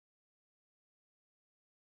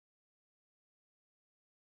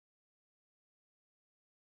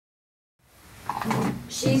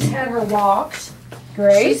She's had her walks.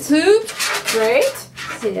 Great. She's pooped. Great.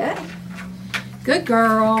 Sit. Good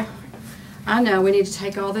girl. I know, we need to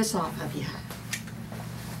take all this off of you.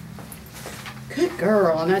 Good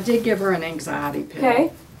girl. And I did give her an anxiety pill.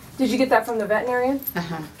 Okay. Did you get that from the veterinarian?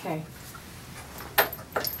 Uh-huh. Okay.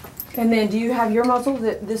 And then do you have your muzzle?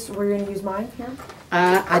 This we're going to use mine here?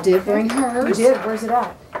 I did bring hers. You did? Where's it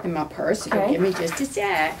at? In my purse. Okay. Give me just a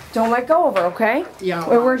sec. Don't let go of her, okay? Yeah.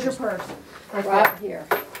 Where's your purse? Right here.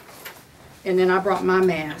 And then I brought my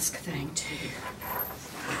mask thing too.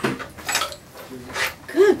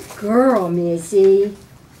 Good girl, Missy.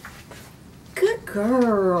 Good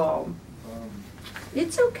girl.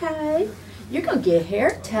 It's okay. You're going to get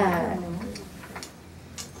hair tied.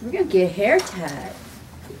 We're going to get hair tied.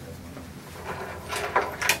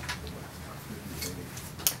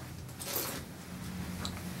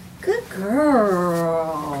 Good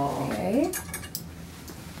girl. Okay.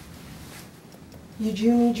 Did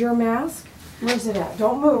you need your mask? Where's it at?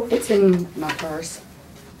 Don't move. It's in my purse.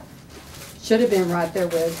 Should have been right there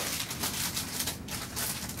with.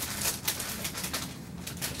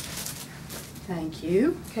 Thank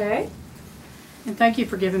you. Okay. And thank you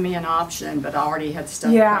for giving me an option, but I already had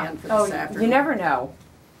stuff planned for this afternoon. You never know.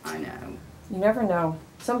 I know. You never know.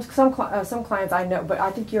 Some clients I know, but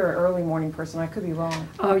I think you're an early morning person. I could be wrong.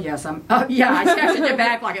 Oh yes, I'm. Oh yeah, I texted you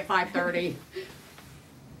back like at 5:30.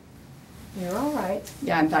 You're all right.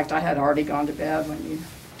 Yeah, in fact, I had already gone to bed when you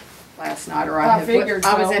last night, or I figured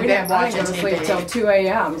I was so. in bed watching sleep TV till 2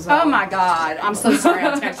 a.m. So. Oh my God, I'm so sorry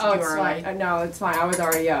I texted Oh, you it's early. fine. No, it's fine. I was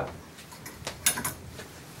already up.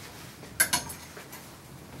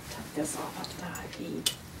 Took this off after I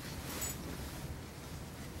eat.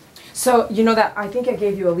 So you know that I think I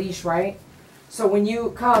gave you a leash, right? So when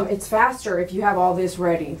you come, it's faster if you have all this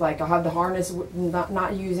ready. Like I'll have the harness,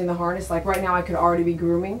 not using the harness. Like right now, I could already be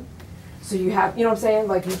grooming. So you have, you know what I'm saying?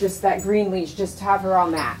 Like you just, that green leash, just have her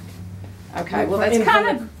on that. Okay, well that's kind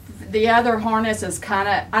of, the other harness is kind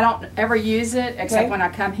of, I don't ever use it except when I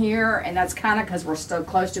come here, and that's kind of because we're so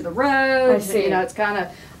close to the road. I see. You know, it's kind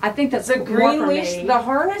of, I think that's The green more for leash, me. the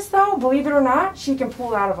harness though, believe it or not, she can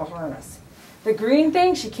pull out of a harness. The green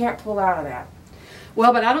thing, she can't pull out of that.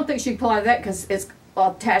 Well, but I don't think she can pull out of that because it's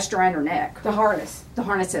attached around her neck. The harness. The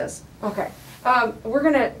harness is. Okay. We're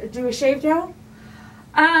going to do a shave down?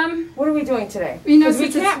 What are we doing today? You know,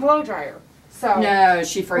 we can't blow dry her. So no,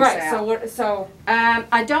 she freaks right, out. So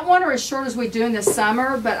I don't want her as short as we do in the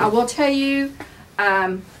summer, but I will tell you,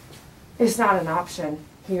 it's not an option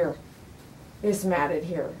here. It's matted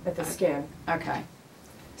here at the skin. Okay.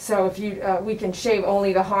 So if you, we can shave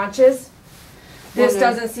only the haunches. This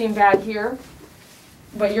doesn't seem bad here,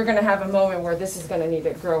 but you're going to have a moment where this is going to need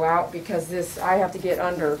to grow out because this, I have to get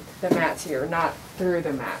under the mats here, not through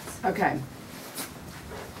the mats. Okay.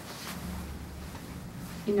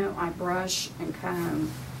 You know, I brush and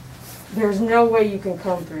comb. There's no way you can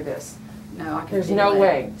comb through this. No, I can. There's no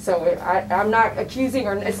way. So I'm not accusing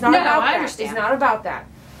her. It's not about that. Understand. It's not about that.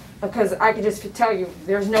 Because I could just tell you,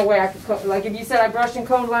 there's no way I could comb. Like if you said I brushed and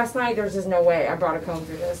combed last night, there's just no way I brought a comb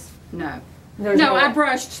through this. No. No, I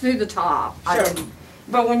brushed through the top. Sure. I didn't.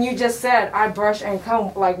 But when you just said I brush and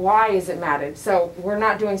comb, like why is it matted? So we're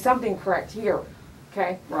not doing something correct here.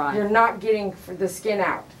 Okay? Right. You're not getting the skin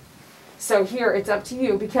out. So here, it's up to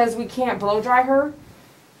you. Because we can't blow dry her,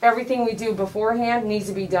 everything we do beforehand needs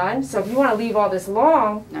to be done. So if you want to leave all this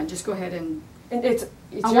long... No, just go ahead and it's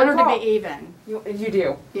I your want her call. to be even. You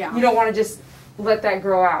do. Yeah. You don't want to just let that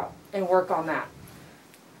grow out and work on that.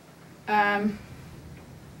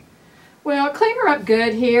 Well, clean her up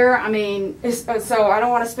good here. I mean... So I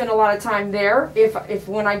don't want to spend a lot of time there. If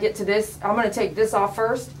when I get to this, I'm going to take this off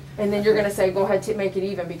first. And then you're going to say, go ahead, make it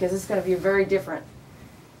even. Because it's going to be very different.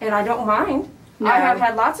 And I don't mind. No. I have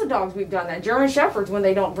had lots of dogs we've done that. German Shepherds, when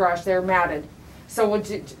they don't brush, they're matted. So when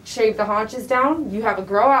you shave the haunches down, you have a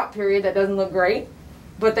grow out period that doesn't look great.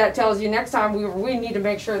 But that tells you next time we need to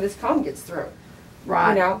make sure this comb gets through.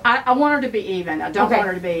 Right. You know? I want her to be even. I don't want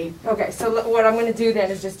her to be... Okay, so what I'm going to do then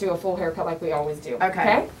is just do a full haircut like we always do.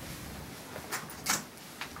 Okay.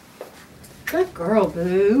 Good girl,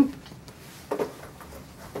 Boo.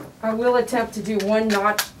 I will attempt to do one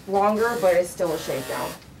notch longer, but it's still a shave down.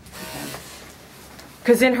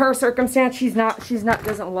 Because in her circumstance, she's not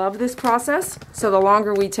doesn't love this process. So the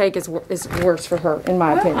longer we take is worse for her, in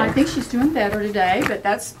my opinion. I think she's doing better today, but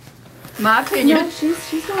that's my opinion. Yeah,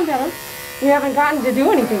 she's doing better. We haven't gotten to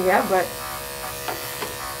do anything yet, but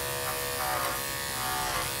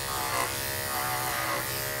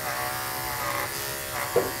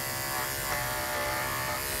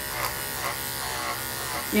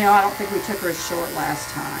you know, I don't think we took her as short last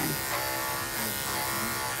time.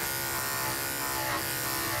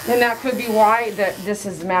 And that could be why that this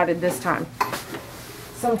is matted this time.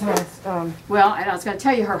 Sometimes, Well, and I was going to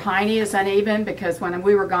tell you, her hiney is uneven because when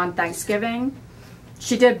we were gone Thanksgiving,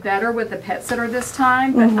 she did better with the pet sitter this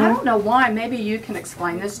time, but I don't know why. Maybe you can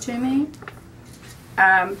explain this to me.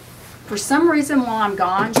 For some reason, while I'm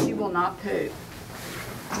gone, she will not poop.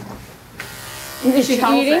 is she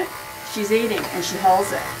eating? She's eating, and she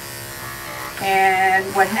holds it. And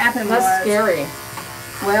what happened was... That's scary.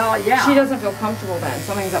 Well, yeah. She doesn't feel comfortable then.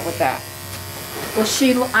 Something's up with that. Well,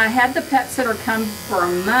 I had the pet sitter come for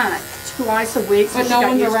a month, twice a week. So but she no got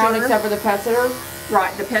one's used around to her. except for the pet sitter?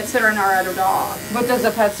 Right, the pet sitter and our other dog. But does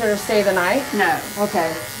the pet sitter stay the night? No.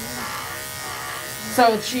 Okay.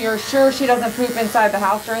 So you're sure she doesn't poop inside the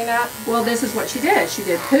house during that? Well, this is what she did. She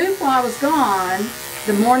did poop while I was gone.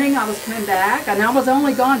 The morning I was coming back, and I was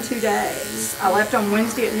only gone 2 days. I left on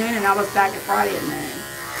Wednesday at noon, and I was back at Friday at noon.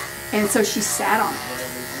 And so she sat on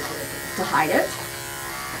it to hide it,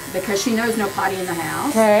 because she knows no potty in the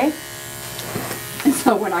house. Okay. And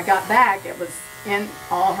so when I got back, it was in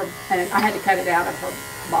all her, and I had to cut it out of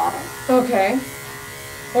her bottom. Okay.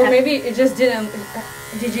 Or maybe it just didn't,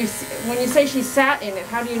 did you, when you say she sat in it,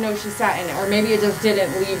 how do you know she sat in it? Or maybe it just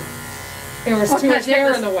didn't leave, it was too much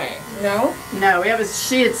hair in the way, no? No,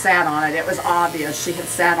 she had sat on it. It was obvious she had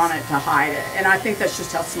sat on it to hide it. And I think that's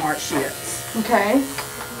just how smart she is. Okay.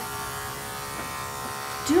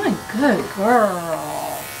 Doing good,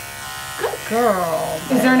 girl. Good girl.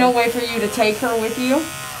 Is there no way for you to take her with you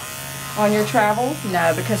on your travels?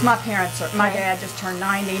 No, because my parents are, my dad just turned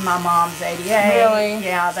 90, my mom's 88. Really?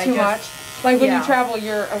 Yeah, they too much. Like when you travel,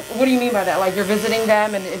 you're. What do you mean by that? Like you're visiting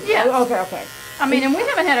them and? Yeah. Oh, okay. I mean, and we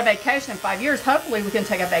haven't had a vacation in 5 years. Hopefully, we can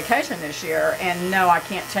take a vacation this year. And no, I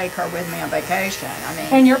can't take her with me on vacation. I mean.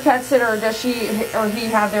 And your pet sitter, does she or he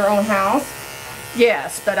have their own house?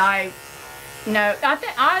 Yes, but no,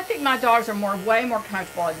 I think my dogs are way more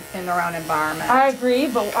comfortable in their own environment. I agree,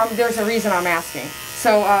 but there's a reason I'm asking.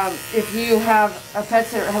 So if you have a pet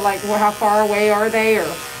sitter, like how far away are they,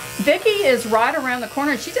 or? Vicky is right around the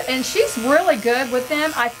corner, and she's really good with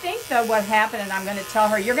them. I think though what happened, and I'm going to tell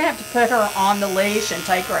her, you're going to have to put her on the leash and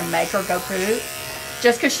take her and make her go poop.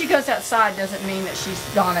 Just because she goes outside doesn't mean that she's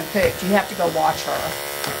gone and pooped. You have to go watch her.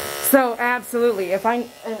 So absolutely, if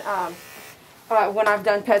when I've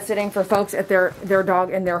done pet sitting for folks at their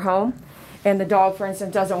dog in their home, and the dog, for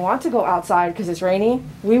instance, doesn't want to go outside because it's rainy,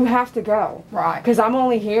 we have to go. Right. Because I'm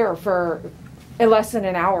only here for less than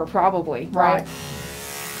an hour, probably. Right.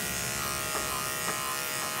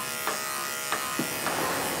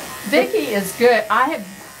 Vicky is good. I have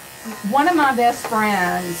one of my best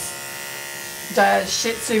friends does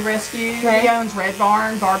Shih Tzu rescue. Okay. He owns Red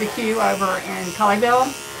Barn Barbecue over in Colleyville,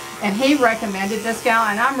 and he recommended this gal,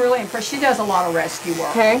 and I'm really impressed. She does a lot of rescue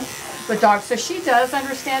work with dogs, so she does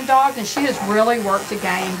understand dogs, and she has really worked to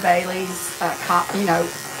gain Bailey's,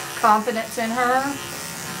 confidence in her.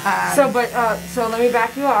 So let me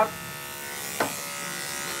back you up.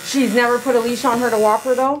 She's never put a leash on her to walk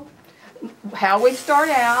her though? How we start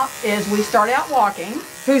out is we start out walking.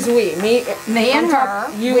 Who's we? Me and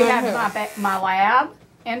her. You we and have my lab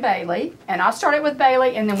and Bailey, and I started with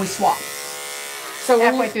Bailey, and then we swap. So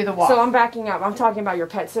halfway through the walk. So I'm backing up. I'm talking about your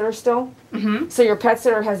pet sitter still. Mm-hmm. So your pet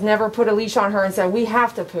sitter has never put a leash on her and said we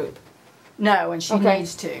have to poop. No, and she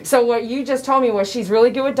needs to. So what you just told me was she's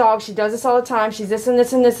really good with dogs. She does this all the time. She's this and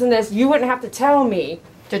this and this and this. You wouldn't have to tell me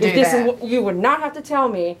to do that. You would not have to tell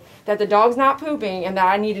me that the dog's not pooping and that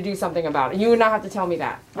I need to do something about it. You would not have to tell me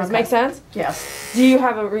that. Does it make sense? Yes. Do you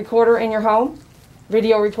have a recorder in your home?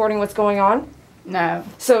 Video recording what's going on? No.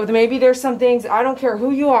 So maybe there's some things, I don't care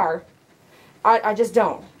who you are, I just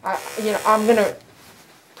don't. I'm going to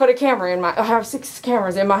put a camera in I have 6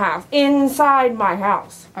 cameras in my house, inside my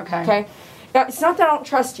house. Okay? It's not that I don't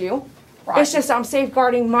trust you. Right. It's just I'm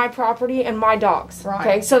safeguarding my property and my dogs. Right.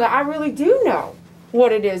 Okay? So that I really do know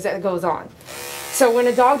what it is that goes on. So when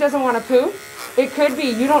a dog doesn't want to poop, it could be,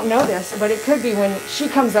 you don't know this, but it could be when she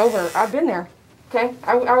comes over. I've been there. Okay?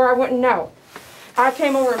 I wouldn't know. I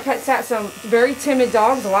came over and pet sat some very timid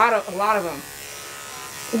dogs, a lot of them.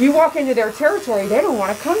 You walk into their territory, they don't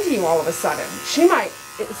want to come to you all of a sudden. She might.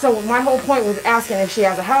 So my whole point was asking if she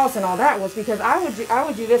has a house and all that was because I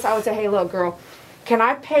would do this. I would say, hey, look, girl, can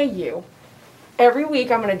I pay you? Every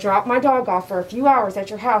week I'm going to drop my dog off for a few hours at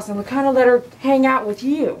your house and we'll kind of let her hang out with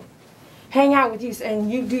you. Hang out with you and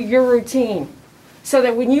you do your routine. So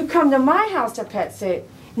that when you come to my house to pet sit,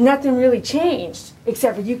 nothing really changed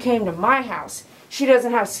except for you came to my house. She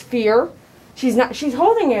doesn't have fear. She's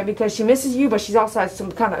holding it because she misses you, but she's also has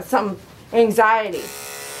some anxiety.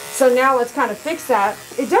 So now let's kind of fix that.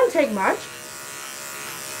 It doesn't take much.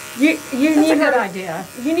 You That's need a good her. idea.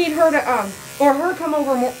 You need her to or her come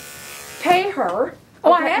over more. Pay her.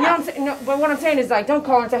 Oh, okay? I have. You know what I'm saying? No, but what I'm saying is like, don't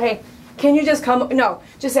call her and say, hey, can you just come? No,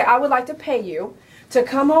 just say I would like to pay you to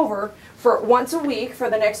come over for once a week for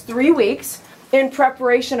the next 3 weeks in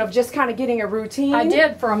preparation of just kind of getting a routine. I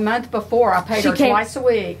did for a month before. I paid her twice a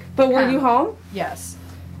week. But were you home? Yes.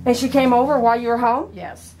 And she came over while you were home?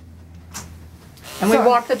 Yes. And we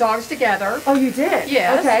walked the dogs together. Oh, you did?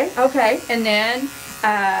 Yes. Okay, okay. And then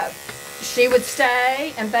she would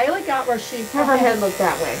stay, and Bailey got where she... Have her head look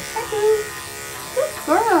that way. Good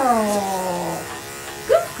girl.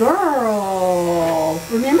 Good girl.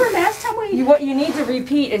 Remember last time we... What you need to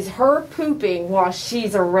repeat is her pooping while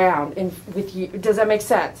she's around and with you. Does that make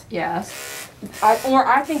sense? Yes.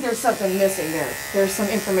 I think there's something missing there. There's some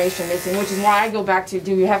information missing, which is why I go back to,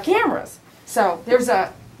 do you have cameras? So there's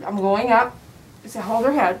a... I'm going up. So hold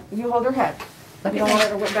her head. You hold her head. You don't want her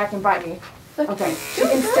to whip back and bite me. Okay. She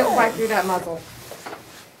can still bite through that muzzle.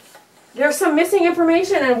 There's some missing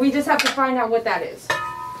information, and we just have to find out what that is.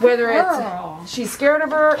 Whether it's she's scared of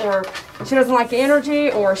her, or she doesn't like the energy,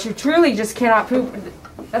 or she truly just cannot poop.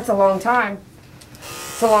 That's a long time.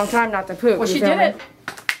 It's a long time not to poop. Well, she did it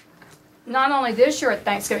not only this year at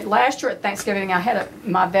Thanksgiving. Last year at Thanksgiving, I had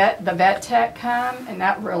the vet tech come, and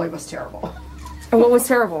that really was terrible. And what was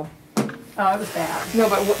terrible? Oh, it was bad. No,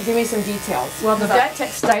 but give me some details. Well, the vet tech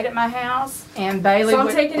stayed at my house, and Bailey. So I'm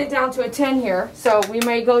taking it down to a 10 here. So we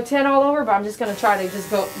may go 10 all over, but I'm just going to try to just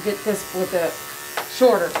go get this with the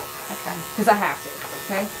shorter. Okay. Because I have to.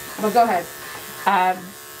 Okay. But go ahead.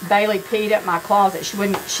 Bailey peed at my closet. She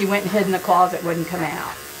wouldn't. She went and hid in the closet. Wouldn't come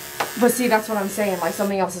out. But see, that's what I'm saying. Like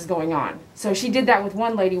something else is going on. So she did that with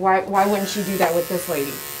one lady. Why wouldn't she do that with this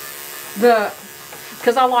lady?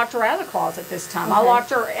 Because I locked her out of the closet this time. Okay. I locked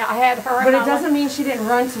her. I had her. But it doesn't mean she didn't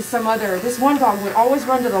run to some other. This one dog would always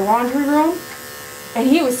run to the laundry room, and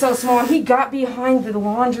he was so small. He got behind the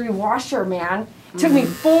laundry washer, man. Took me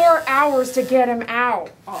 4 hours to get him out.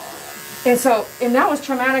 Oh. And that was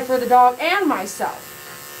traumatic for the dog and myself.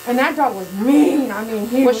 And that dog was mean. I mean,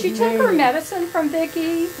 he was she took her medicine from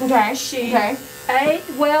Vicky. Okay. She ate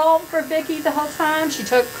well for Vicky the whole time. She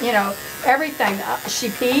took, everything. She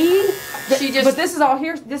peed. But this is all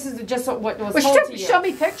here. This is just what was told to you. She showed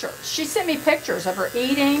me pictures. She sent me pictures of her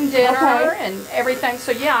eating dinner and everything.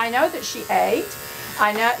 So yeah, I know that she ate.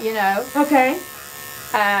 I know, Okay.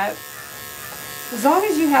 As long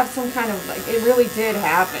as you have some kind of it really did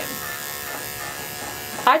happen.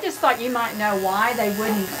 I just thought you might know why they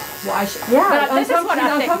wouldn't. Why? Yeah, but this is what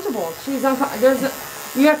I think. Uncomfortable. She's uncomfortable.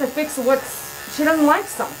 You have to fix she doesn't like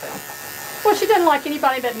something. Well, she doesn't like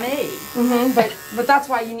anybody but me. Mm-hmm. But that's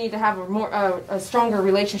why you need to have a stronger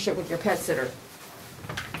relationship with your pet sitter.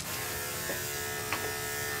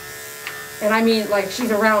 And I mean, like,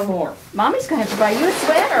 she's around more. Mommy's gonna have to buy you a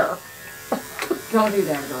sweater. Don't do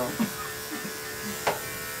that, girl.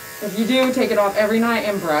 If you do, take it off every night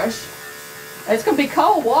and brush. It's gonna be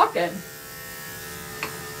cold walking.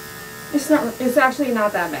 It's actually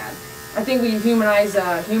not that bad. I think we humanize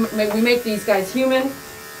we make these guys human,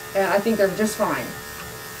 and I think they're just fine.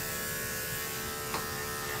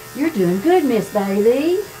 You're doing good, Miss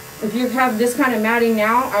Bailey. If you have this kind of matting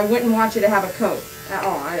now, I wouldn't want you to have a coat at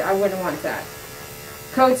all. I wouldn't want that.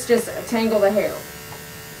 Coats just tangle the hair.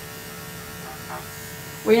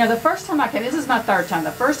 Well, the first time I came, this is my third time.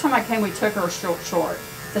 The first time I came, we took her short.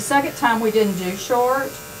 The second time we didn't do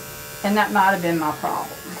short, and that might have been my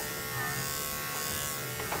problem.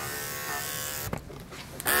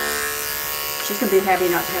 She's going to be happy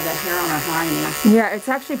not to have that hair on her hiney. Yeah, it's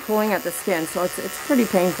actually pulling at the skin, so it's pretty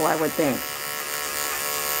painful, I would think.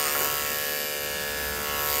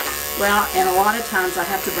 Well, and a lot of times I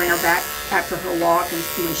have to bring her back after her walk and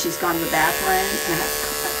when she's gone to the bathroom, and I have to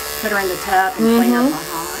put her in the tub and clean her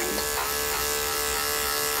behind.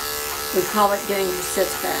 We call it getting your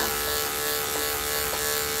sitz bath.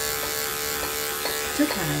 It's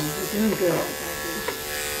okay. You're doing good, baby.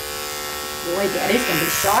 Boy, Daddy's going to be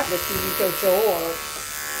shocked to see you go short.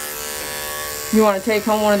 You want to take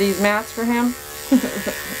home one of these mats for him?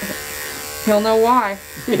 He'll know why.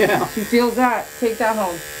 Yeah. He feels that. Take that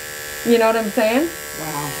home. You know what I'm saying?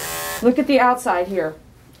 Wow. Look at the outside here.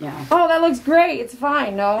 Yeah. Oh, that looks great. It's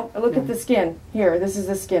fine. No, look at the skin. Here, this is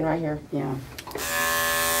the skin right here. Yeah.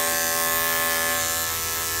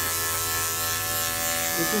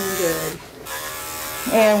 You're doing good.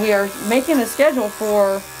 And we are making a schedule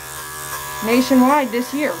for nationwide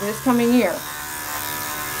this year, this coming year.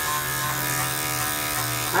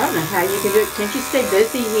 I don't know how you can do it. Can't you stay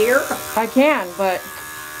busy here? I can, but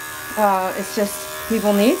it's just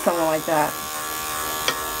people need something like that.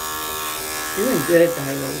 Doing good,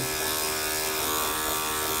 baby.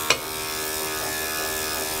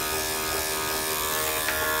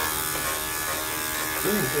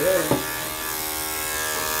 Doing good.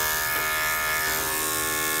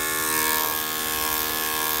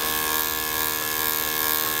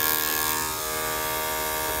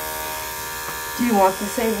 Do you want to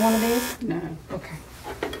save one of these? No. Okay.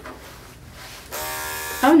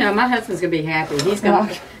 Oh no, my husband's gonna be happy. He's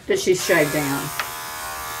gonna that she's shaved down.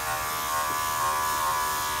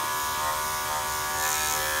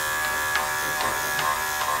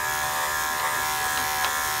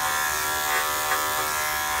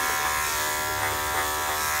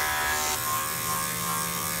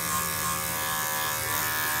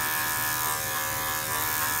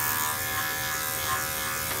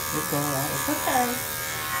 Good girl. It's okay.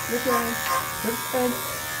 You're good. You're good.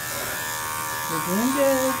 You're doing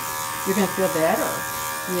good. You're gonna feel better.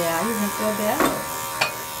 Yeah, you're gonna feel better.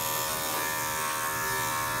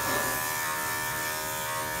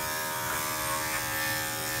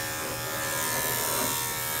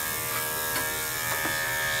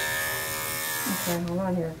 Okay, hold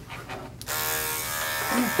on here.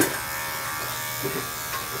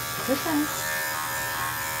 It's okay.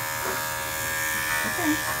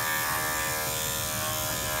 Okay.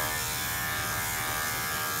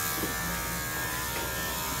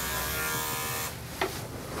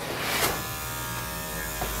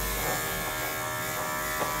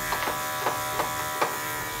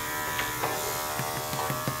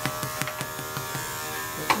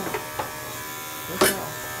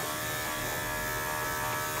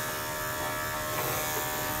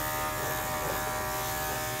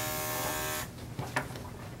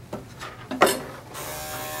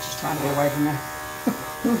 Trying to get away from there.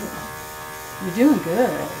 You're doing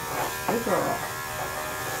good. Good girl.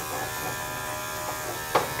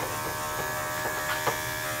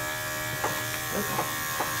 Okay.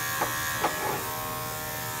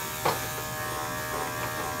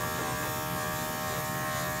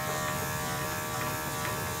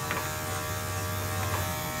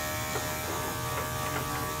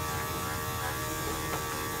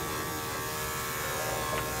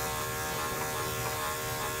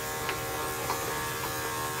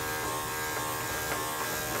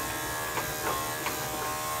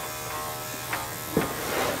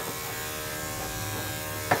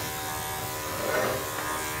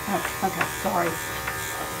 Oh, okay, sorry.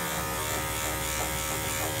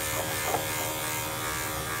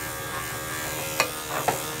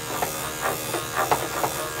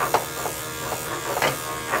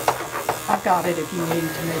 I've got it if you need to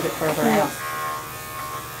move it further out.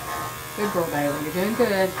 Good girl, Bailey. You're doing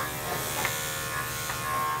good.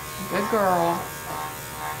 Good girl.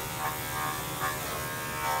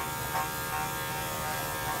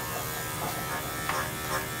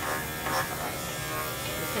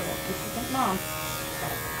 Mom. I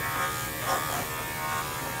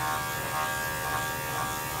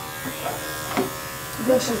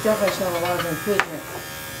think she's definitely showing a lot of improvement.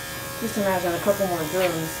 Just imagine a couple more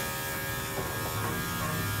grooms.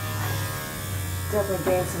 Definitely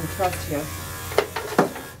gained some trust here.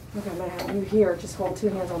 Okay, I'm gonna have you here. Just hold two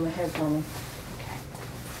hands on the head for me. Okay.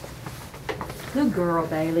 Good girl,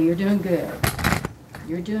 Bailey. You're doing good.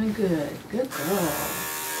 You're doing good. Good girl.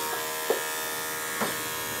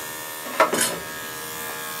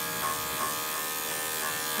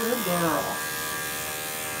 Good girl.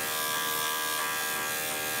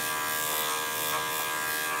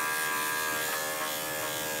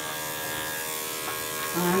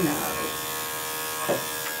 I know.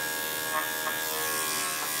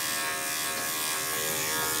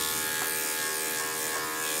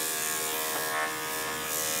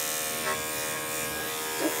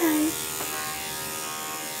 Okay.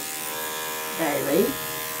 Bailey.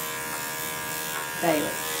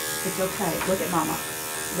 Bailey. It's okay. Look at Mama.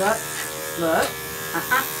 Look. Look.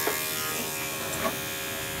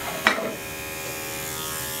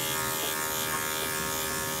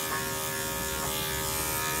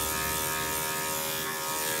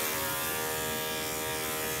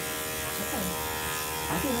 Okay.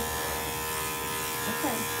 I do it.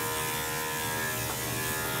 Okay.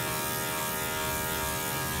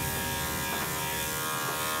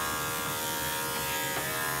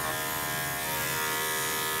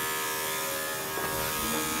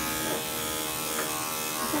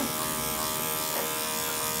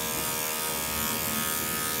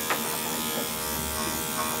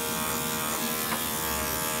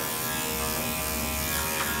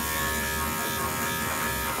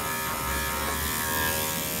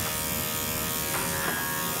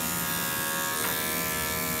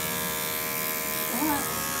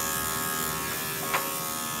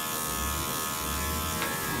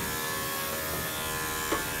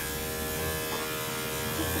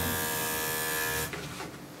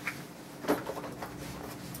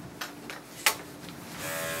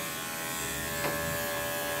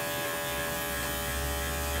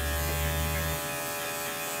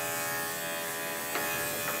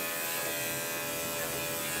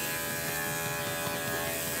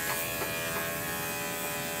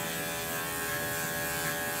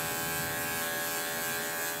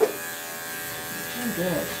 Doing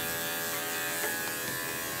good.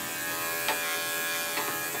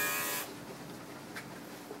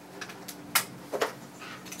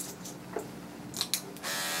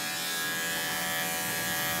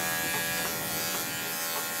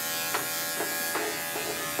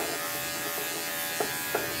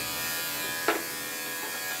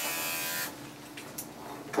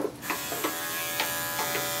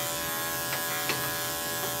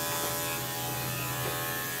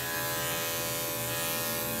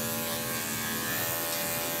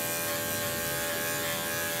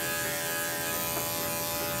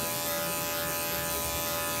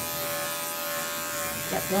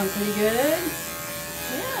 That feeling pretty good?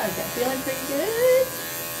 Yeah, is that feeling pretty good?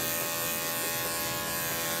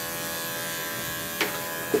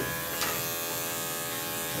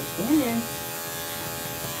 Stand in.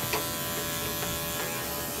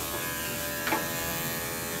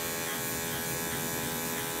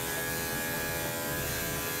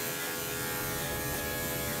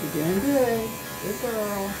 You're doing good. Good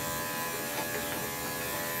girl.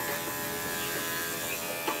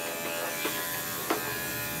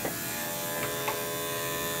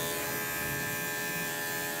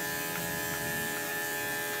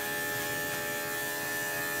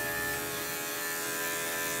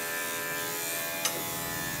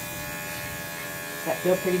 Does that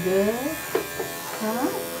feel pretty good? Huh?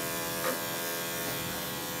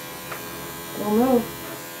 Don't move.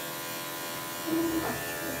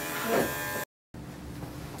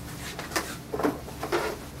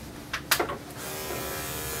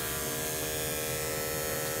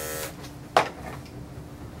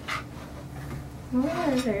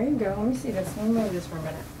 Alright, there you go. Let me see this. Let me move this for a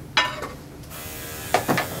minute.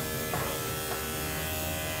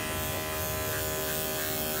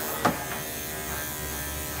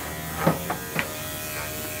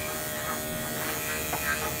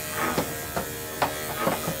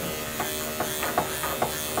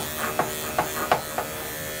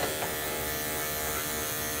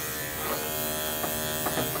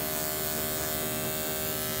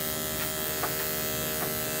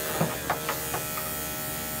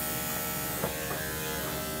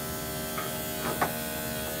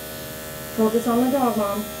 Focus on the dog,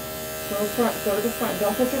 Mom. Go to the front. Go to the front.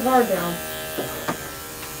 Don't put your guard down.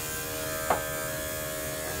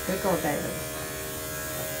 Good girl, David.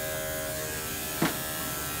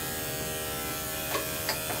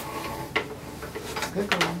 Good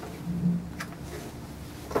girl.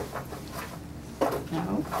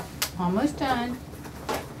 No. Almost done.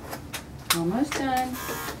 Almost done.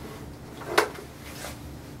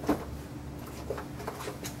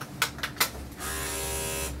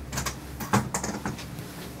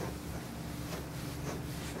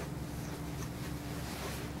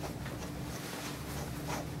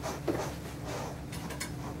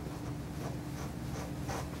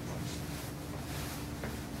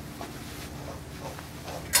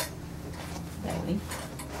 Bailey.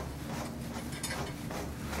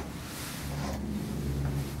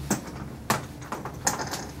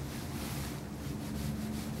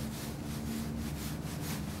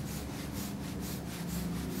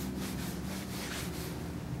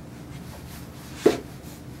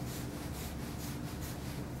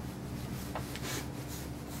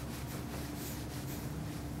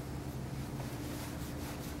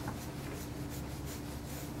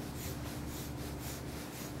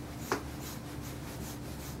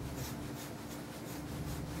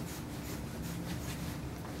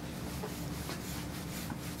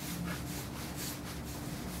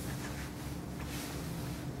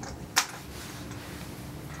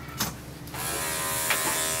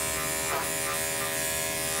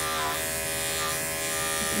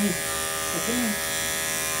 Look at me.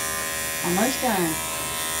 Almost done.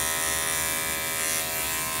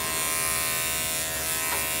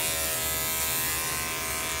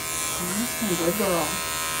 Almost done. Good girl.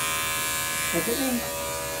 Look at me.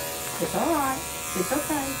 It's all right. It's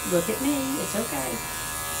okay. Look at me. It's okay.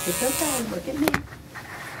 It's okay. Look at me.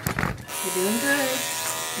 You're doing good.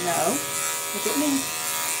 No. Look at me.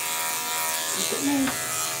 Look at me.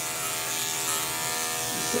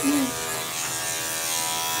 Look at me.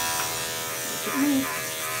 Look at me.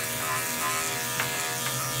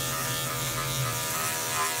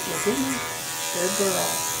 Look at me. Good girl.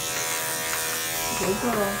 Good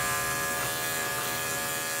girl.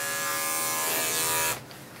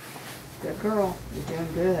 Good girl. You're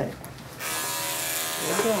doing good.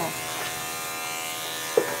 Good girl.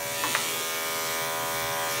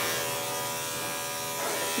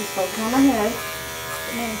 She's focusing on my head. Look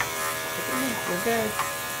at me. Look at me. You're good.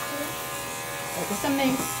 Focus on me.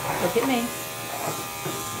 Look at me.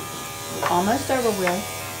 Almost over, Will.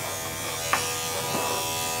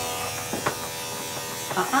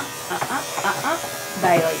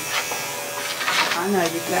 Bailey. I know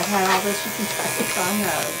you've got had all this you can take. I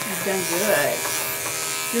know. You've done good.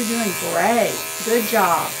 You're doing great. Good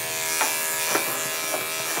job.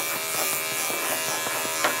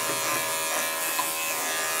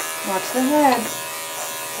 Watch the head.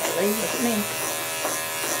 Bailey, look at me.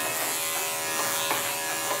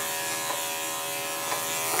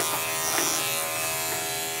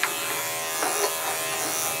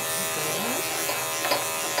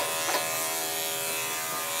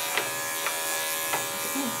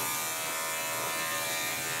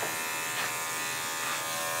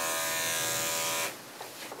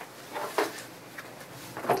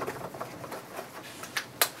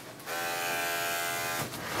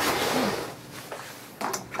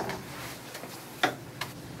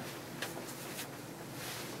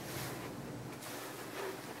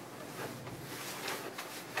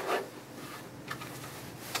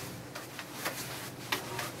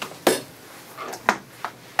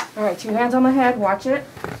 All right, 2 hands on the head, watch it,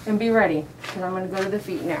 and be ready, because I'm going to go to the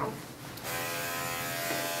feet now.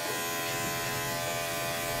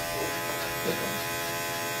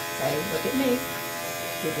 Okay, look at me.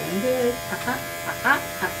 You're doing good.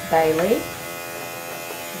 Bailey.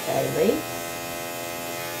 Bailey.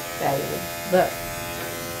 Bailey. Look.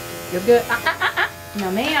 You're good.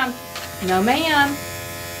 No, ma'am. No, ma'am.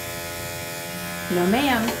 No,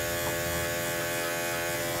 ma'am.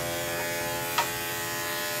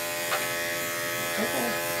 Okay.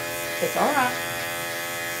 It's all right.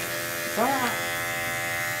 It's all right.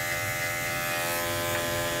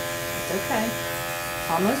 It's okay.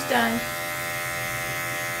 Almost done.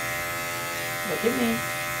 Look at me.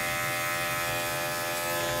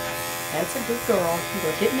 That's a good girl.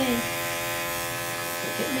 Look at me.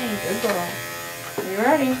 Look at me. Good girl. Are you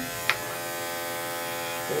ready?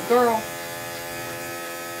 Good girl.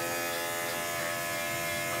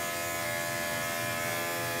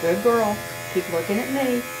 Good girl. Keep looking at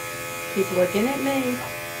me. Keep looking at me.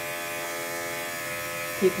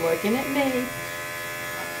 Keep looking at me.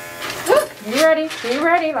 Be ready. Be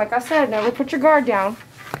ready. Like I said, never put your guard down.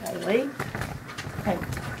 Bailey. Hey.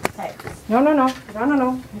 Hey. No, no, no. No, no,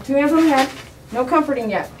 no. 2 hands on the head. No comforting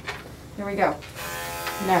yet. Here we go.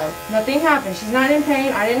 No. Nothing happened. She's not in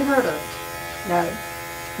pain. I didn't hurt her. No.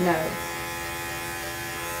 No.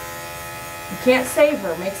 You can't save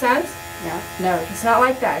her. Make sense? No. No. It's not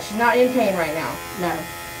like that. She's not in pain right now. No.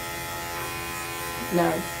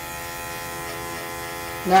 No.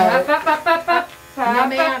 No. Up, up, up, up, up. No,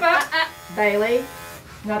 ma'am. Bailey.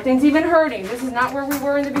 Nothing's even hurting. This is not where we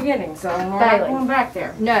were in the beginning, so we're not Bailey. going back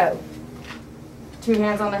there. No. 2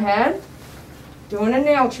 hands on the head. Doing a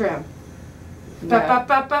nail trim. No. Up,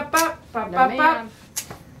 up, up, up, up. Up, No, up, up. ma'am.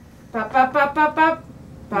 Up, up, up, up, up.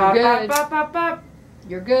 You're Up, good. up, up, up.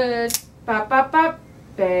 You're good. Up, up, up.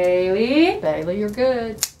 Bailey. Bailey, you're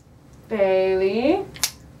good. Bailey.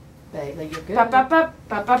 Bailey, you're good. Up, up, up.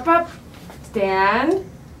 Up, up, up. Stand.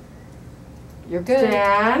 You're good.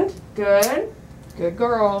 Stand. Good. Good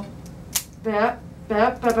girl. Bep,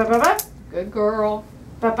 bep, bep, bep, bep, bep. Good girl.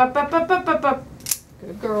 Bep, bep, bep, bep, bep, bep, bep.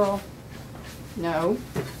 Good girl. No.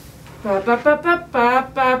 Bep, bep, bep, bep,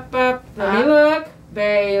 bep, bep, bep. Let me look.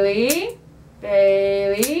 Bailey.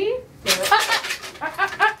 Bailey.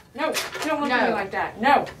 No, don't look at me like that.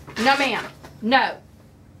 No. No, ma'am. No.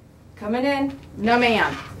 Coming in. No,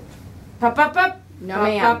 ma'am. Pop, pop, pop. No,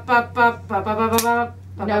 ma'am. Pop, pop, pop, pop, pop, pop, pop.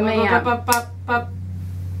 No, ma'am. Pop, pop, pop.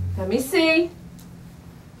 Let me see.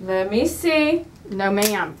 Let me see. No,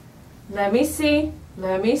 ma'am. Let me see.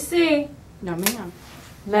 Let me see. No, ma'am.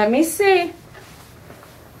 Let me see.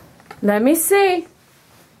 Let me see.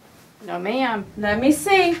 No, ma'am. Let me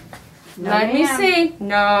see. No, Let me ma'am. see.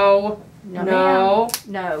 No. No, No. ma'am.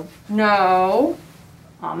 No. No.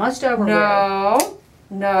 Almost over with. No.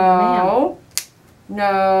 No.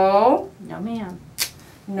 No. No, ma'am.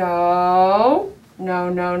 No. No,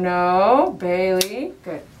 no, no. Bailey.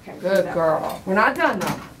 Good. Okay, Good girl. We're not done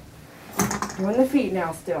though. Doing the feet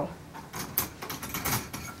now still.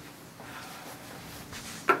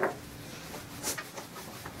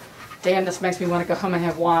 Damn, this makes me want to go home and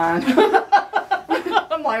have wine.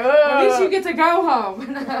 I'm like, oh. At least you get to go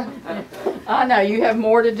home. I know, you have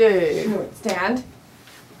more to do. Stand.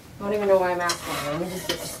 I don't even know why I'm asking. Let me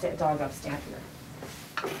just get the dog up. Stand here.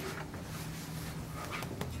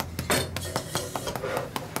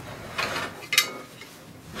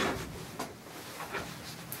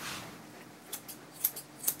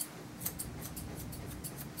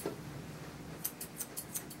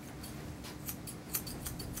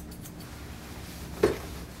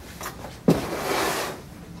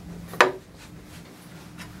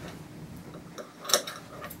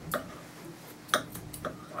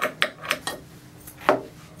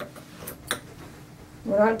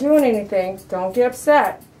 We're not doing anything. Don't get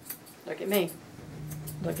upset. Look at me.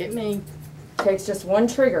 Look at me. Takes just one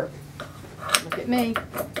trigger. Look at me.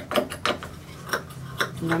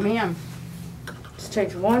 No, ma'am. Just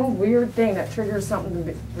takes one weird thing that triggers something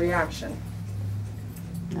to reaction.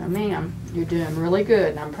 No, ma'am. You're doing really good,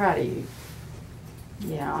 and I'm proud of you.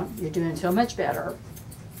 Yeah, you're doing so much better.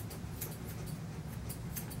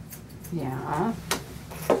 Yeah.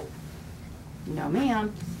 No,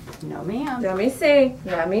 ma'am. No, ma'am. Let me see.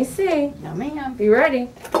 Let me see. No, ma'am. Be ready.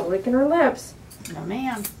 Licking her lips. No,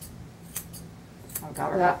 ma'am. Oh,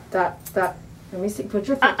 got her. That. Let me see. Put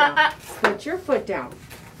your foot down. Put your foot down.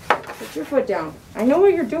 Put your foot down. I know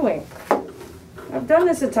what you're doing. I've done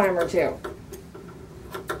this a time or two.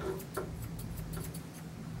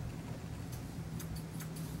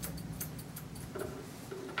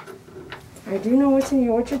 I do know what's in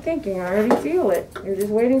you, what you're thinking. I already feel it. You're just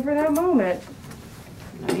waiting for that moment.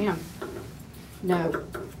 No, ma'am. No.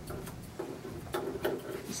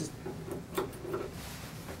 This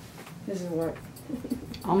is what.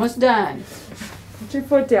 Almost done. Put your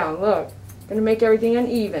foot down. Look. Gonna make everything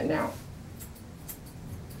uneven now.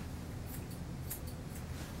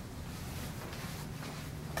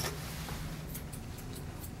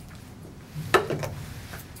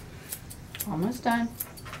 Almost done.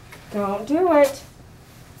 Don't do it.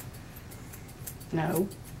 No.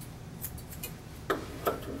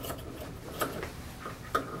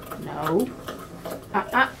 No.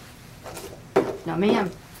 No,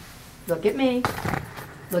 ma'am. Look at me.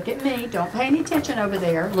 Look at me. Don't pay any attention over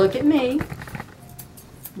there. Look at me.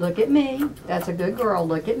 Look at me. That's a good girl.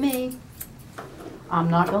 Look at me. I'm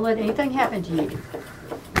not going to let anything happen to you.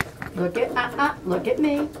 Look at, look at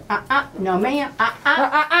me. No, ma'am.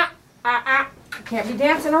 Can't be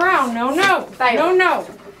dancing around. No, no. No, no.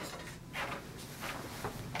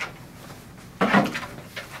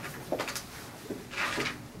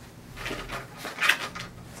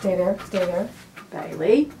 Stay there. Stay there.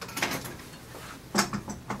 Bailey.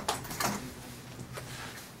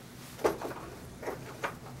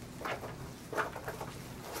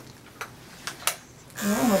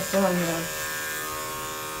 You're almost done here.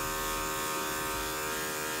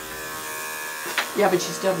 Yeah, but you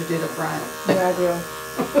still have to do the front. Yeah, I do.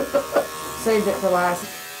 Saved it for last.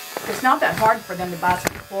 It's not that hard for them to buy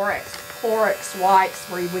some Clorox wipes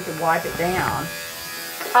where we could wipe it down.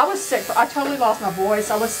 I was sick. I totally lost my voice.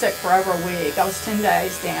 I was sick for over a week. I was 10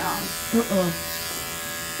 days down.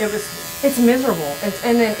 It was. It's miserable.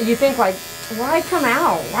 And then you think like, why come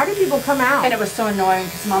out? Why do people come out? And it was so annoying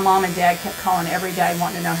because my mom and dad kept calling every day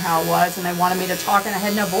wanting to know how I was, and they wanted me to talk, and I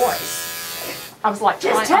had no voice. I was like,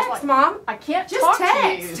 just text, Mom. I can't just talk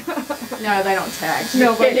text. to you. No, they don't text.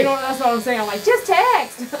 No, but you know that's what I'm saying. I'm like, just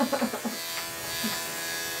text.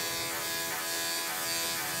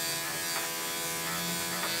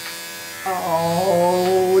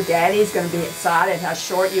 Oh, Daddy's going to be excited how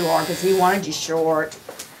short you are because he wanted you short.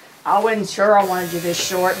 I wasn't sure I wanted you this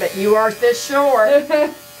short, but you are this short.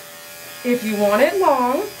 If you want it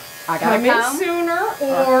long, I gotta come in sooner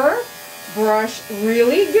or brush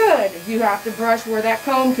really good. You have to brush where that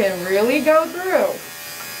comb can really go through.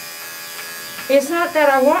 It's not that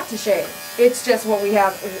I want to shave. It's just what we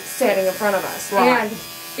have standing in front of us. Right. And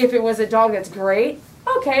if it was a dog that's great,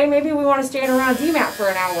 okay, maybe we want to stand around DMAT for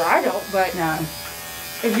an hour. I don't, but no.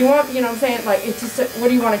 If you want, you know what I'm saying, like, it's just, what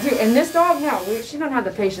do you want to do? And this dog, no, she don't have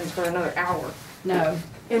the patience for another hour. No.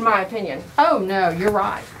 In my opinion. Oh, no, you're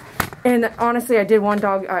right. And honestly, I did one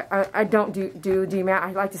dog, I don't do DMAT.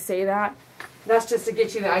 I like to say that. That's just to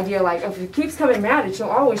get you the idea, like, if it keeps coming matted, she'll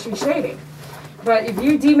always be shaving. But if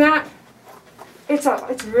you DMAT, it's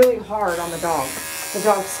really hard on the dog. The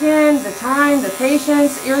dog's skin, the time, the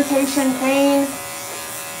patience, irritation, pain.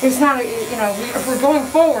 It's not, you know, if we're going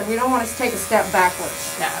forward, we don't want to take a step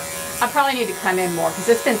backwards. No. I probably need to come in more because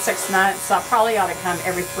it's been 6 months, so I probably ought to come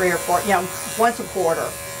every 3 or 4, you know, once a quarter.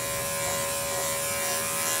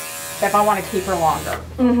 If I want to keep her longer.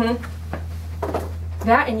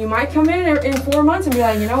 That, and you might come in 4 months and be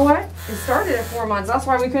like, you know what? It started at 4 months. That's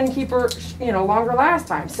why we couldn't keep her, you know, longer last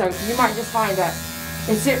time. So you might just find that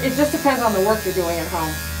it just depends on the work you're doing at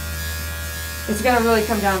home. It's going to really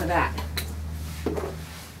come down to that.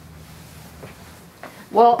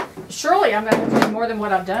 Well, surely I'm going to do more than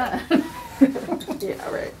what I've done. Yeah,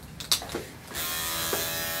 right.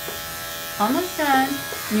 Almost done.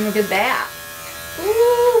 You want a good bath?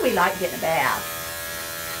 Ooh, we like getting a bath.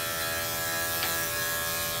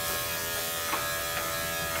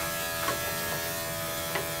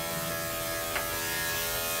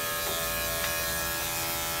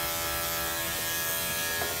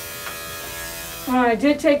 I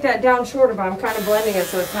did take that down shorter, but I'm kind of blending it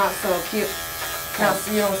so it's not so cute. Now,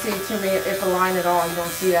 so you don't see too many, if a line at all, you don't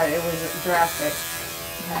see that it was drastic.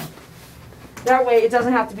 Okay. That way it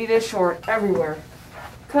doesn't have to be this short everywhere.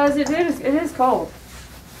 Because it is cold.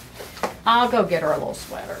 I'll go get her a little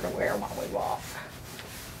sweater to wear while we walk.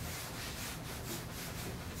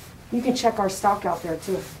 You can check our stock out there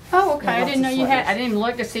too. Oh, okay. I Lots didn't know of you had. sweaters. I didn't even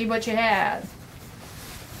look to see what you had.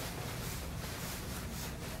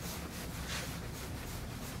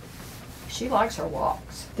 She likes her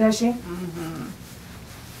walks. Does she? Mm-hmm.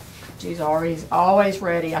 She's always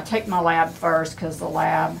ready. I take my lab first because the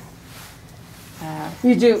lab.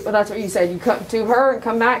 You do, well, that's what you said. You come to her and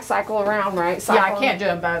come back, cycle around, right? Yeah, I can't do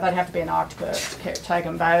them both. I'd have to be an octopus to take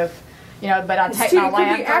them both. You know, but I take It my could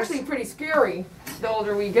lab be first. actually pretty scary the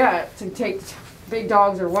older we get to take big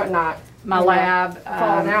dogs or whatnot. My you know, lab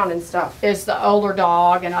fall down and stuff. is the older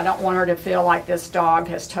dog, and I don't want her to feel like this dog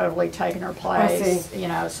has totally taken her place. see. You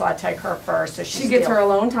know, so I take her first, so She gets her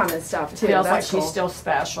alone time and stuff too. feels like That's she's cool. still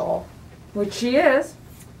special. Which she is,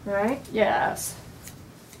 right? Yes.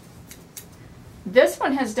 This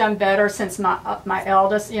one has done better since my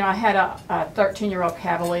eldest. You know, I had a 13-year-old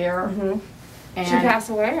Cavalier, Mm-hmm. and She passed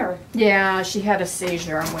away, or? yeah, she had a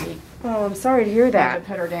seizure, and we Oh, I'm sorry to hear had to that.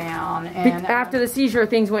 put her down. And After the seizure,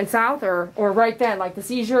 things went south, or right then, like the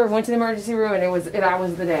seizure went to the emergency room, and that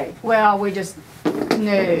was the day. well, we just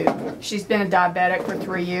knew. She's been a diabetic for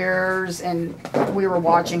 3 years, and we were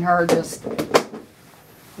watching her just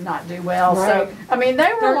not do well. Right. So, I mean,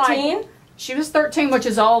 they were 13? like, she was 13, which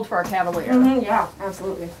is old for a Cavalier. Mm-hmm, yeah,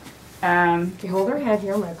 absolutely. Okay, You hold her head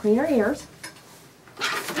here. I'm going to clean her ears.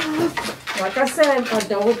 Like I said,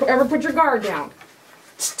 don't ever put your guard down.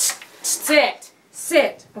 Sit.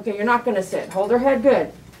 Sit. Okay, you're not going to sit. Hold her head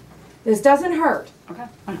good. This doesn't hurt. okay.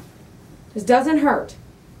 This doesn't hurt.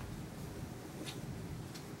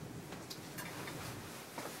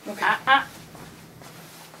 Okay.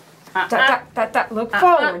 Look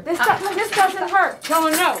forward. This doesn't hurt. Tell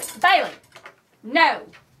her no. Bailey, no.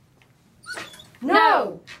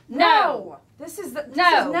 No. No. This is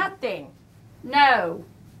No. nothing. No.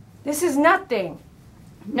 This is nothing.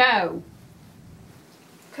 No.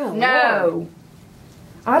 Good Lord. No.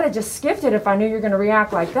 I'd have just skipped it if I knew you were going to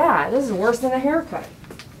react like that. This is worse than a haircut.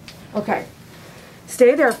 Okay.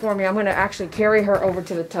 Stay there for me. I'm going to actually carry her over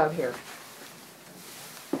to the tub here.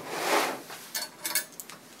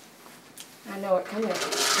 I know it. Come here.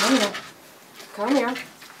 Come here. Come here.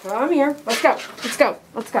 Come here. Let's go. Let's go.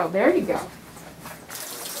 Let's go. There you go.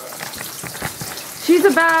 She's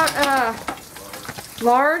about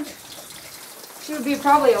large. She would be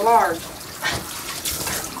probably a large.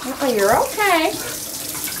 Oh, you're okay.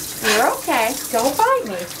 You're okay. Don't bite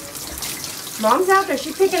me. Mom's out there.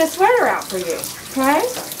 She's picking a sweater out for you. Okay?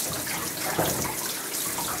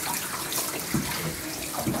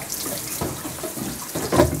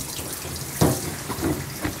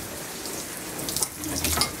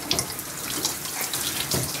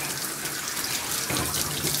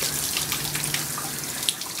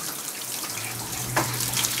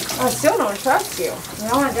 I still don't trust you.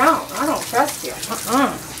 No, I don't. I don't trust you.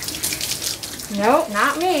 Nope,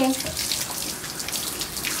 not me.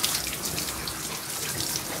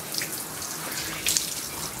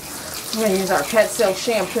 I'm going to use our Pet Silk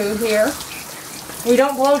shampoo here. We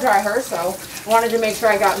don't blow dry her, so wanted to make sure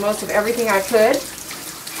I got most of everything I could.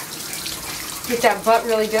 Get that butt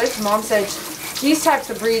really good. Mom said these types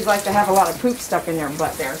of breeds like to have a lot of poop stuck in their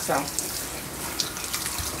butt there, so.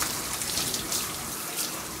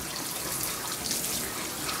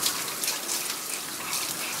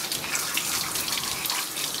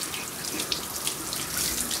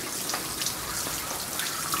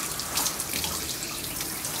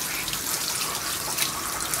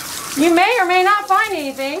 You may or may not find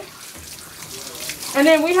anything. And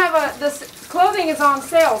then we have this clothing is on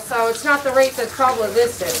sale, so it's not the rate that's probably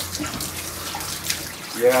listed.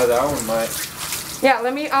 Yeah, that one might. Yeah,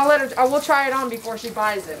 I will try it on before she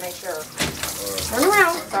buys it, make sure. Turn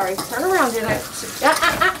around, sorry, turn around, Janet.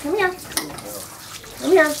 Come here.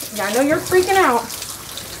 Come here. Yeah, I know you're freaking out.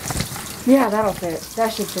 Yeah, that'll fit.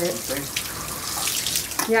 That should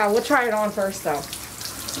fit. Yeah, we'll try it on first though.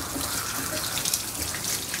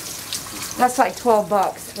 That's like 12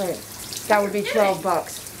 bucks. Right. That would be 12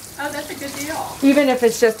 bucks. Oh, that's a good deal. Even if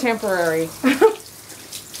it's just temporary.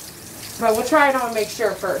 But we'll try it on and make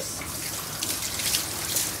sure first.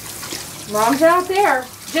 Mom's out there.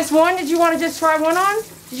 Just one? Did you want to just try one on?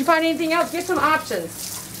 Did you find anything else? Get some options.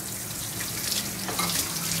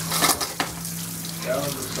 That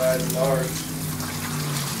one's a size large.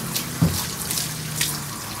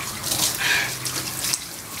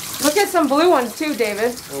 Look at some blue ones too,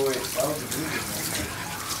 David. Oh wait, that was a good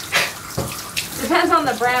one. Depends on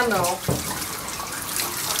the brand though.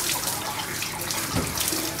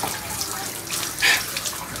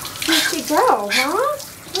 she go, huh?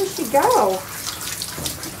 Where'd she go?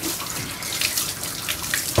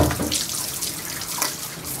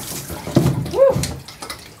 Woo.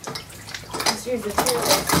 Let's use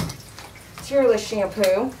the tearless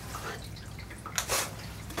shampoo.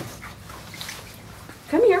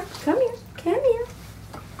 Come here, come here, come here.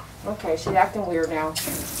 Okay, she's acting weird now.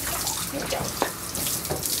 There we go.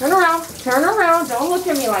 Turn around, don't look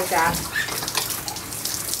at me like that.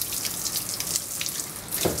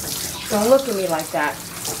 Don't look at me like that.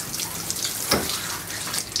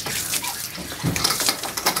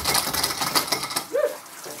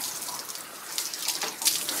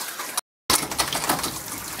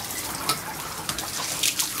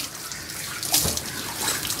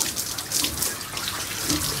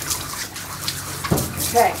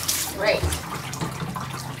 Okay, great.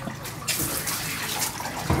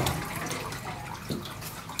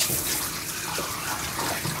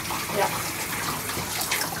 Yeah.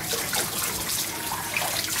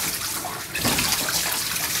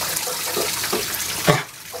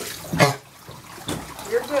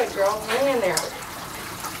 You're good, girl. Hang in there.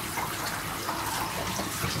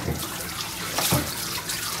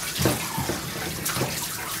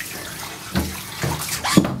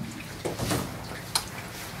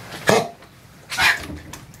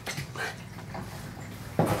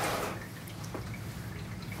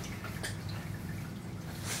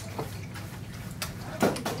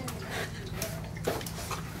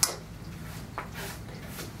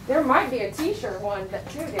 There might be a t-shirt one that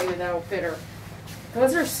too, David, that'll fit her.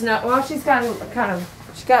 Those are snug. Well, she's got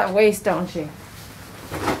she's got a waist, don't she?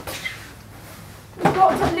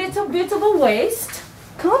 Got a little bit of a waist.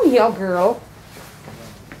 Come here, girl.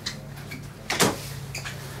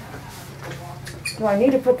 Do I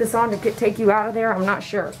need to put this on to take you out of there? I'm not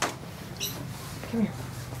sure. Come here.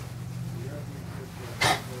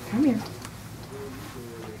 Come here.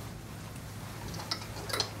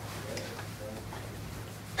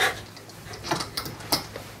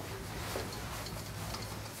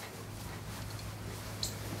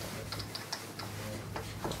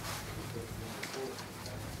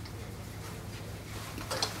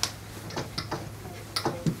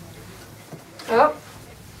 Up.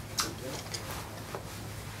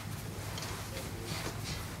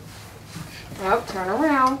 Up, turn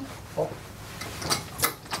around.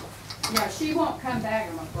 Yeah, she won't come back,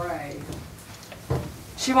 I'm afraid.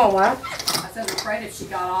 She won't what? I said, I'm afraid if she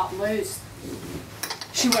got off loose,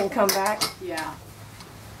 She wouldn't come back? yeah.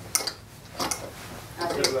 I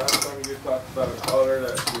So think, last time you talked about a collar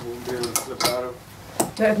that you won't be able to slip out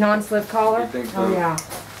of. The non-slip collar? You think Oh so? yeah.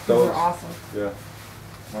 Those? Those are awesome. Yeah.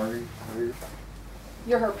 Margie?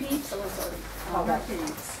 You're her peeps? oh, her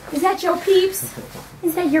peeps. Is that your peeps?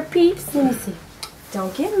 Is that your peeps? Let me see.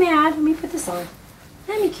 Don't get mad. Let me put this on.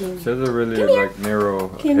 Let me come. She has a really Come here. like narrow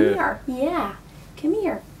Come head. here. Yeah. Come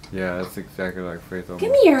here. Yeah, that's exactly like Faith almost.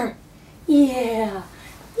 Come here. Yeah.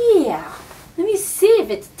 Yeah. Let me see if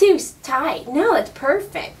it's too tight. No, it's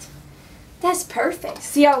perfect. That's perfect.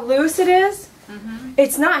 See how loose it is? Mm-hmm.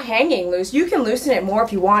 It's not hanging loose. You can loosen it more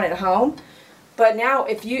if you want at home. But now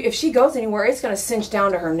if she goes anywhere, it's going to cinch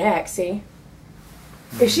down to her neck, see?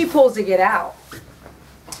 If she pulls to get out.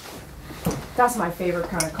 That's my favorite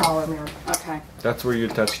kind of collar, man. Okay. That's where you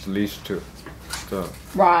attach the leash to. So,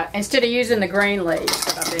 Right, instead of using the green leash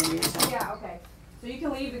that I've been using. Yeah, okay. So you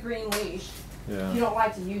can leave the green leash. yeah. If you don't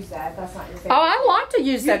like to use that, that's not your favorite. Oh, I like to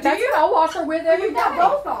use You that. That's do? what I'll walk her with every You've got day.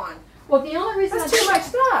 both on. Well, the only reason That's I too do- much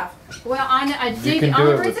stuff. Well, I You did. can The do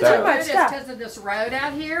only it reason without. I do it is Too much because of this road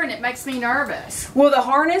out here, and it makes me nervous. Well, the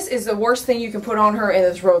harness is the worst thing you can put on her in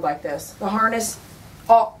this road like this. The harness,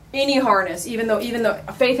 any harness, even though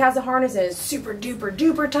Faith has a harness and it's super duper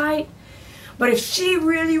duper tight. But if she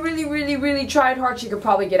really tried hard, she could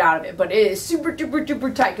probably get out of it. But it is super duper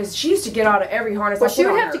duper tight because she used to get out of every harness. Well, I she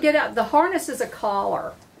put would on have her. to get out. The harness is a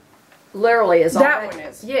collar. Literally is all That one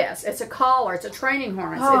is? Yes, it's a collar. It's a training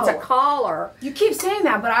harness. Oh. It's a collar. You keep saying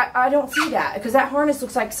that, but I don't see that because that harness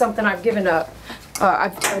looks like something I've given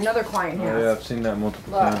another client Oh, has. yeah, I've seen that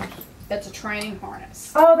multiple Look, times. it's a training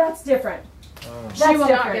harness. Oh, that's different. Oh. That's She will not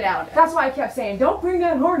different. get out of it. That's why I kept saying, don't bring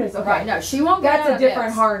that harness. Okay. Right? No, she won't get That's out a of different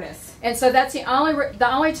this. harness. And so that's the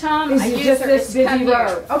only time Is I it use just her this is busy come here.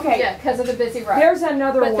 road? Okay. Yeah, because of the busy road. There's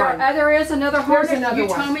another But one. there is another harness. another you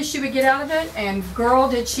one. told me she would get out of it, and girl,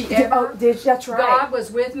 did she Oh, ever? that's right. God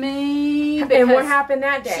was with me. And because what happened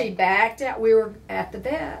that She day? backed out. We were at the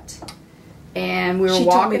vet, and we were She told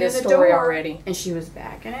walking me in this the story door, already. and she was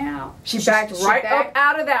backing out. She backed right up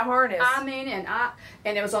out of that harness. I mean,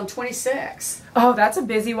 and it was on 26. Oh, that's a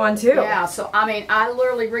busy one too. Yeah, so I mean, I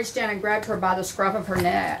literally reached down and grabbed her by the scruff of her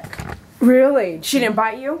neck. Really? She didn't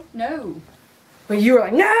bite you? No. But you were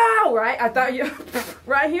like, no, right? I thought you,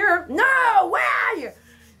 right here, no, where are you?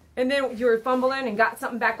 And then you were fumbling and got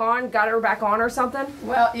something back on, got her back on or something?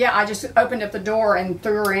 Well, yeah, I just opened up the door and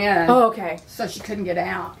threw her in. Oh, okay. So she couldn't get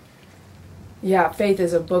out. Yeah, Faith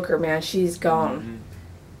is a booker, man. She's gone.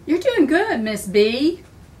 You're doing good, Miss B.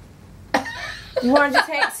 You want to just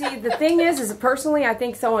hang, see, the thing is personally, I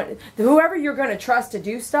think whoever you're going to trust to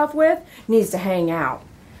do stuff with needs to hang out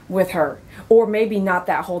with her. Or maybe not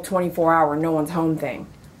that whole 24-hour no one's home thing.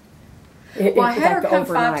 Well, I had her come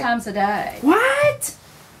 5 times a day. What?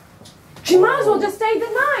 She might as well just stay the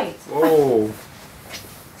night. Oh.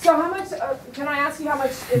 So how much, can I ask you how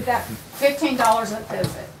much is that? $15 a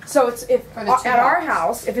visit. So it's at our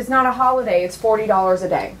house, if it's not a holiday, it's $40 a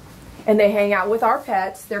day. And they hang out with our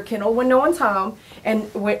pets. They're kenneled when no one's home.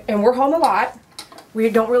 And we're home a lot. We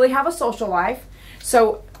don't really have a social life.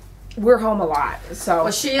 So we're home a lot. So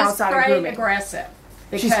well, she is pretty aggressive.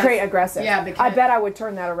 She's pretty aggressive. Yeah, because I bet I would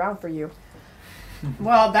turn that around for you.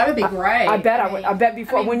 Well, that would be great. I bet I would. I bet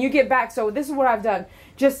before when you get back. So this is what I've done.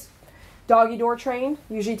 Just doggy door trained.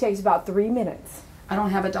 Usually takes about 3 minutes. I don't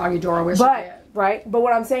have a doggy door. I wish I did. Right. But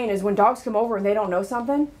what I'm saying is when dogs come over and they don't know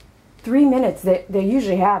something, 3 minutes they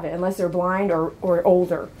usually have it unless they're blind or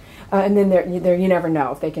older. And then they're you never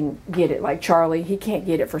know if they can get it. Like Charlie, he can't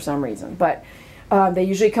get it for some reason. But they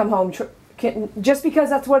usually come home just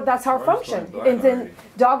because that's our function. And then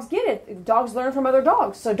dogs get it. Dogs learn from other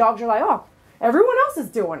dogs. So dogs are like, oh, everyone else is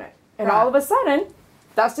doing it. And all of a sudden,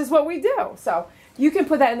 that's just what we do. So you can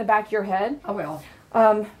put that in the back of your head. I will.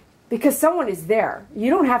 Because someone is there. You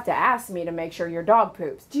don't have to ask me to make sure your dog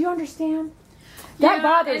poops. Do you understand? That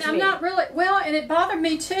bothers me. And I'm not really, and it bothered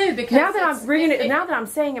me too because now that I'm bringing it, now that I'm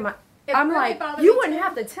saying it, I'm really like, you wouldn't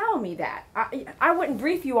have to tell me that. I wouldn't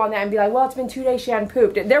brief you on that and be like, well, it's been 2 days she hadn't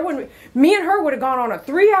pooped. Me and her would have gone on a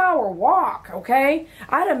 3-hour walk, okay?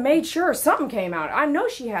 I'd have made sure something came out. I know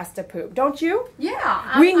she has to poop, don't you?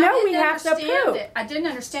 Yeah. We know we have to poop. I didn't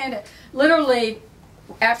understand it. Literally,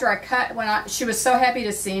 after I cut, she was so happy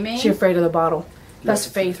to see me. She's afraid of the bottle. That's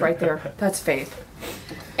Faith right there. That's Faith.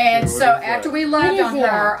 And so after we loved on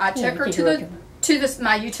her, I took her to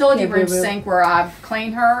my utility room sink where I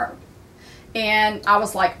cleaned her. And I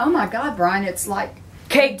was like, oh my God, Brian, it's like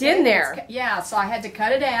caked in there. Yeah, so I had to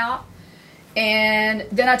cut it out. And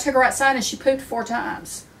then I took her outside and she pooped 4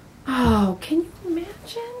 times. Oh, can you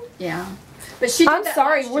imagine? Yeah. But she did I'm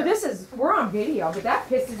sorry, we're on video, but that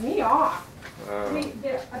pisses me off. I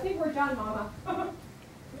think we're done, Mama. Let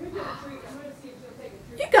me get a treat. I'm going to see if she'll take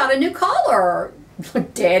a treat. You got a new collar.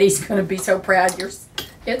 Daddy's going to be so proud.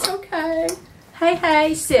 It's okay.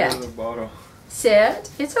 Hey, sit. Sit.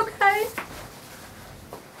 It's okay.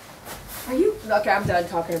 Okay, I'm done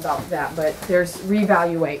talking about that, but there's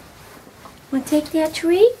reevaluate. Want to take that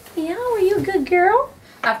treat? Yeah, were you a good girl?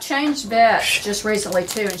 I've changed vets just recently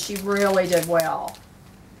too, and she really did well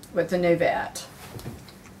with the new vet.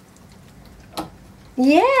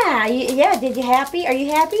 Yeah, did you happy? Are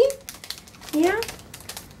you happy? Yeah?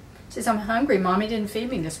 She says, I'm hungry. Mommy didn't feed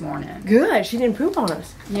me this morning. Good, she didn't poop on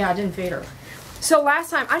us. Yeah, I didn't feed her. So last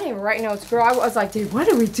time, I didn't even write notes, girl. I was like, dude, what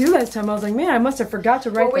did we do last time? I was like, man, I must have forgot to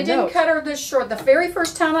write the notes. Well, we didn't cut her this short. The very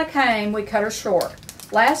first time I came, we cut her short.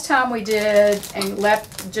 Last time we did and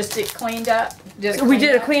left, just it cleaned up. We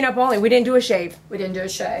did a cleanup only. We didn't do a shave. We didn't do a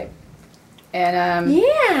shave. And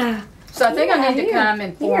yeah. So I think I need to come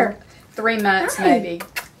in 3 months maybe.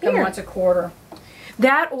 Come once a quarter.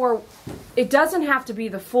 That or it doesn't have to be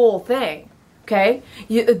the full thing. Okay,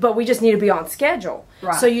 but we just need to be on schedule.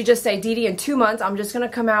 Right. So you just say, Dee Dee, in 2 months, I'm just going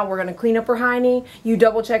to come out. We're going to clean up her hiney. You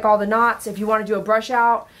double check all the knots. If you want to do a brush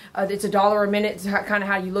out, it's $1 a minute. It's kind of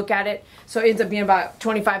how you look at it. So it ends up being about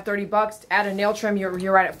 $25, $30. Add a nail trim,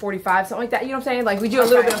 you're right at 45, something like that. You know what I'm saying? Like we do a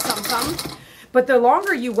little bit of something. But the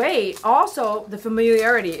longer you wait, also the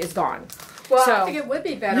familiarity is gone. Well, so I think it would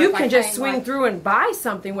be better. You can just swing through and buy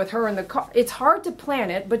something with her in the car. It's hard to plan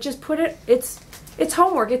it, but just put it. It's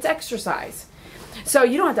homework. It's exercise. So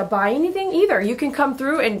you don't have to buy anything either. You can come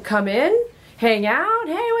through and come in, hang out,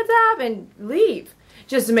 hey, what's up, and leave.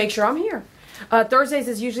 Just to make sure I'm here. Thursdays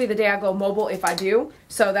is usually the day I go mobile if I do.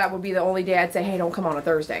 So that would be the only day I'd say, hey, don't come on a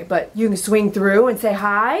Thursday. But you can swing through and say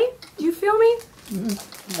hi. Do you feel me?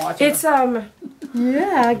 Watching it's,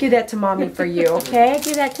 yeah, give that to Mommy for you, okay?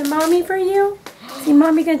 Give that to Mommy for you. See,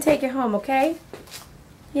 Mommy gonna take it home, okay?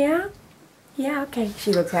 Yeah? Yeah, okay.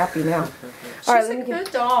 She looks happy now. She's a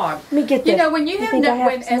good dog. Let me get this. You know, when you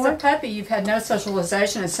have as a puppy, you've had no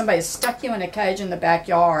socialization, and somebody stuck you in a cage in the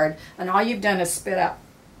backyard, and all you've done is spit out,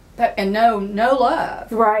 and no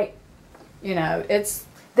love. Right. You know, it's.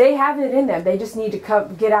 They have it in them. They just need to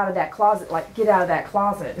get out of that closet. Like, get out of that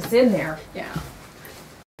closet. It's in there. Yeah.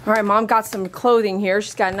 All right, Mom got some clothing here.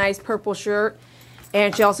 She's got a nice purple shirt,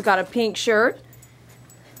 and she also got a pink shirt.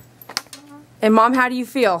 And Mom, how do you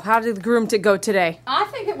feel? How did the groom go today? I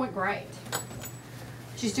think it went great.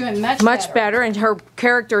 She's doing Much better, and her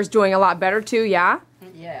character is doing a lot better too, yeah?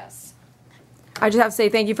 Yes. I just have to say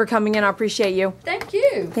thank you for coming in. I appreciate you. Thank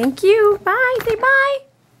you. Thank you. Bye. Say bye.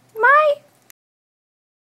 Bye.